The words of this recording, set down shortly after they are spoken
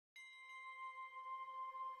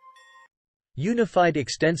Unified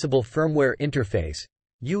Extensible Firmware Interface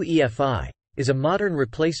 (UEFI) is a modern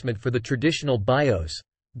replacement for the traditional BIOS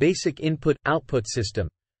 (basic input-output system)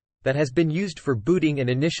 that has been used for booting and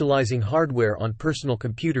initializing hardware on personal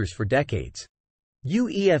computers for decades.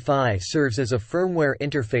 UEFI serves as a firmware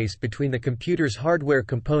interface between the computer's hardware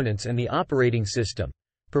components and the operating system,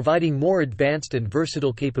 providing more advanced and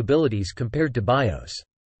versatile capabilities compared to BIOS.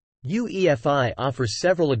 UEFI offers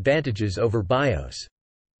several advantages over BIOS.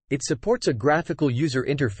 It supports a graphical user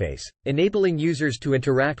interface, enabling users to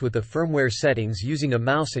interact with the firmware settings using a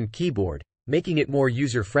mouse and keyboard, making it more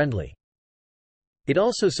user-friendly. It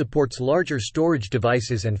also supports larger storage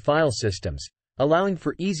devices and file systems, allowing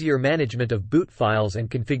for easier management of boot files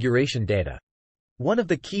and configuration data. One of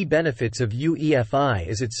the key benefits of UEFI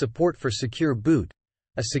is its support for secure boot,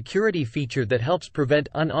 a security feature that helps prevent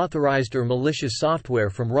unauthorized or malicious software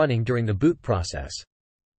from running during the boot process.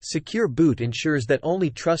 Secure boot ensures that only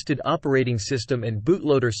trusted operating system and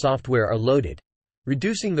bootloader software are loaded,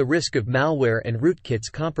 reducing the risk of malware and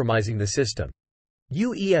rootkits compromising the system.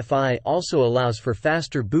 UEFI also allows for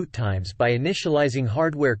faster boot times by initializing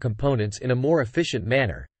hardware components in a more efficient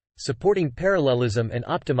manner, supporting parallelism and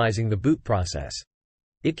optimizing the boot process.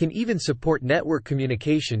 It can even support network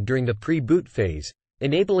communication during the pre-boot phase,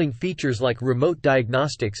 enabling features like remote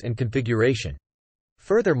diagnostics and configuration.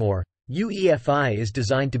 Furthermore, UEFI is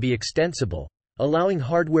designed to be extensible, allowing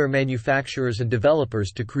hardware manufacturers and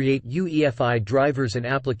developers to create UEFI drivers and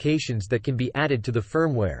applications that can be added to the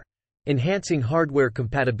firmware, enhancing hardware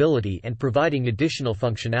compatibility and providing additional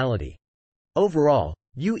functionality. Overall,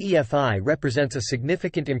 UEFI represents a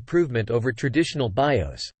significant improvement over traditional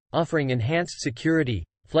BIOS, offering enhanced security,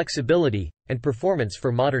 flexibility, and performance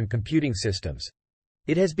for modern computing systems.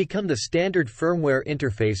 It has become the standard firmware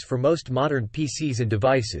interface for most modern PCs and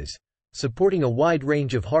devices, supporting a wide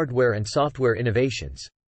range of hardware and software innovations.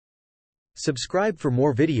 Subscribe for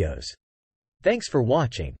more videos. Thanks for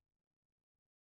watching.